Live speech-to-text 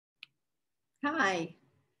Hi,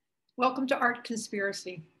 welcome to Art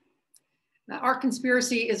Conspiracy. Now, Art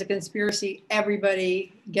Conspiracy is a conspiracy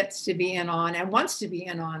everybody gets to be in on and wants to be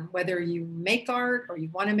in on, whether you make art or you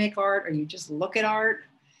want to make art or you just look at art.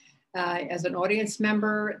 As an audience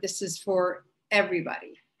member, this is for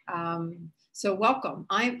everybody. So welcome.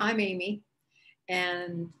 I'm Amy,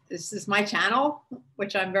 and this is my channel,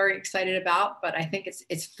 which I'm very excited about, but I think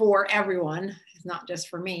it's for everyone. It's not just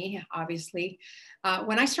for me, obviously.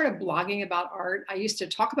 When I started blogging about art, I used to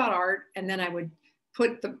talk about art, and then I would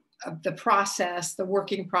put the process, the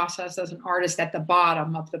working process as an artist at the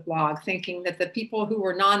bottom of the blog, thinking that the people who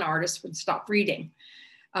were non-artists would stop reading.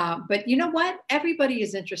 But you know what? Everybody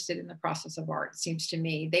is interested in the process of art, it seems to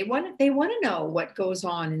me. They want to know what goes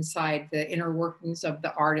on inside the inner workings of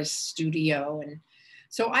the artist's studio. And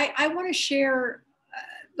so I want to share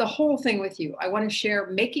the whole thing with you. I want to share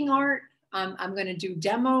making art. I'm going to do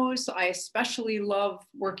demos. I especially love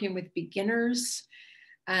working with beginners.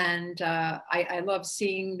 And I love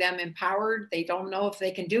seeing them empowered. They don't know if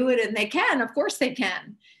they can do it, and they can. Of course they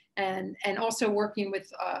can. And also working with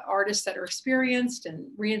artists that are experienced and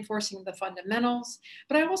reinforcing the fundamentals.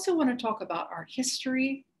 But I also want to talk about art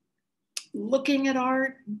history, looking at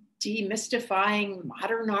art, demystifying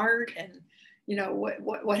modern art, and you know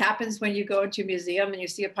what happens when you go into a museum and you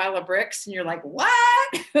see a pile of bricks and you're like,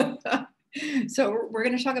 what? So we're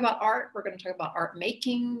going to talk about art. We're going to talk about art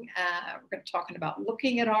making. We're going to talk about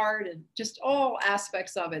looking at art and just all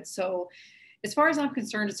aspects of it. So as far as I'm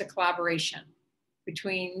concerned, it's a collaboration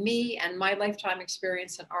between me and my lifetime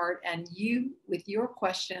experience in art and you with your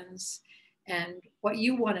questions and what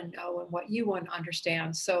you want to know and what you want to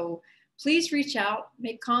understand. So please reach out,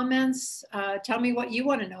 make comments, tell me what you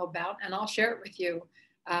want to know about, and I'll share it with you.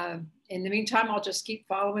 In the meantime, I'll just keep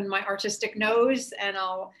following my artistic nose, and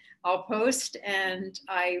I'll post, and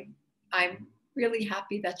I'm really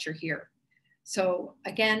happy that you're here. So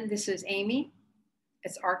again, this is Amy.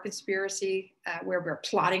 It's Art Conspiracy, where we're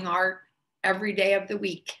plotting art every day of the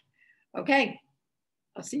week. Okay,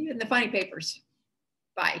 I'll see you in the funny papers.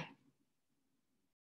 Bye.